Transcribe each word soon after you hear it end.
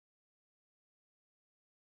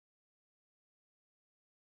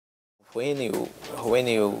When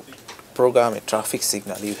you program a traffic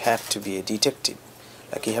signal, you have to be a detective.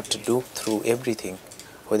 Like you have to look through everything,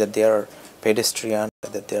 whether there are pedestrians,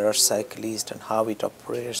 whether there are cyclists, and how it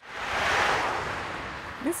operates.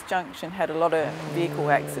 This junction had a lot of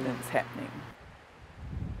vehicle accidents happening.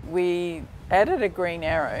 We added a green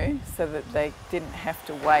arrow so that they didn't have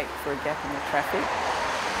to wait for a gap in the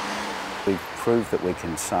traffic. We've proved that we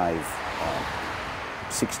can save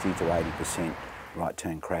 60 to 80% right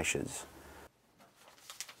turn crashes.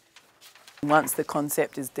 Once the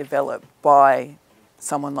concept is developed by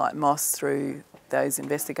someone like Moss through those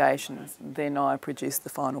investigations, then I produce the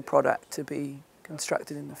final product to be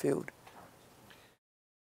constructed in the field.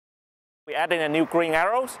 We're adding a new green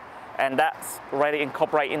arrows, and that's already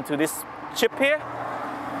incorporated into this chip here.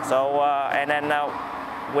 So, and then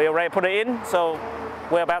we already put it in, so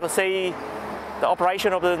we're about to see the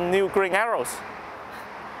operation of the new green arrows.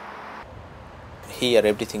 Here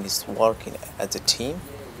everything is working as a team.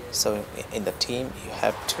 So in the team you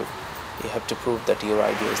have to prove that your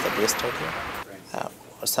idea is the best idea.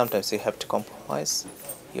 Or sometimes you have to compromise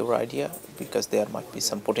your idea because there might be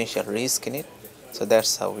some potential risk in it. So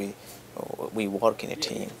that's how we work in a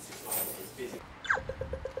team.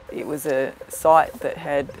 It was a site that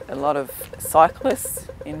had a lot of cyclists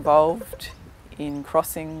involved in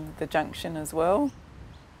crossing the junction as well.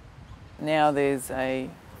 Now there's a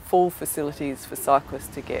full facilities for cyclists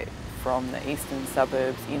to get from the eastern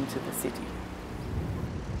suburbs into the city.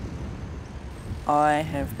 I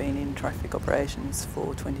have been in traffic operations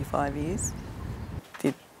for 25 years.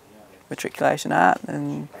 Did matriculation art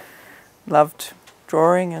and loved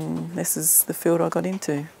drawing, and this is the field I got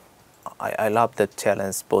into. I love the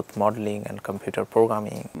challenge, both modelling and computer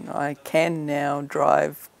programming. I can now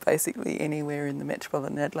drive basically anywhere in the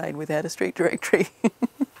metropolitan Adelaide without a street directory.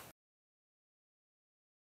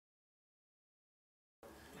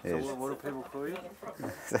 Yes. So what do people call you?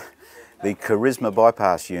 The Charisma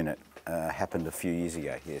Bypass Unit happened a few years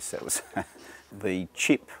ago, yes. That was the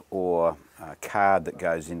chip or card that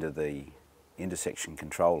goes into the intersection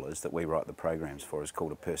controllers that we write the programs for is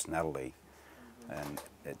called a personality. And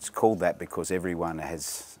it's called that because everyone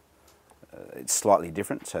has, it's slightly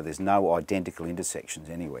different, so there's no identical intersections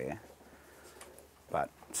anywhere. But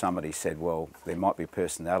somebody said, well, there might be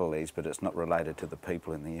personalities, but it's not related to the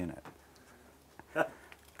people in the unit.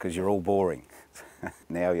 Because you're all boring.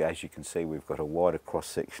 Now, as you can see, we've got a wider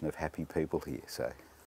cross-section of happy people here. So.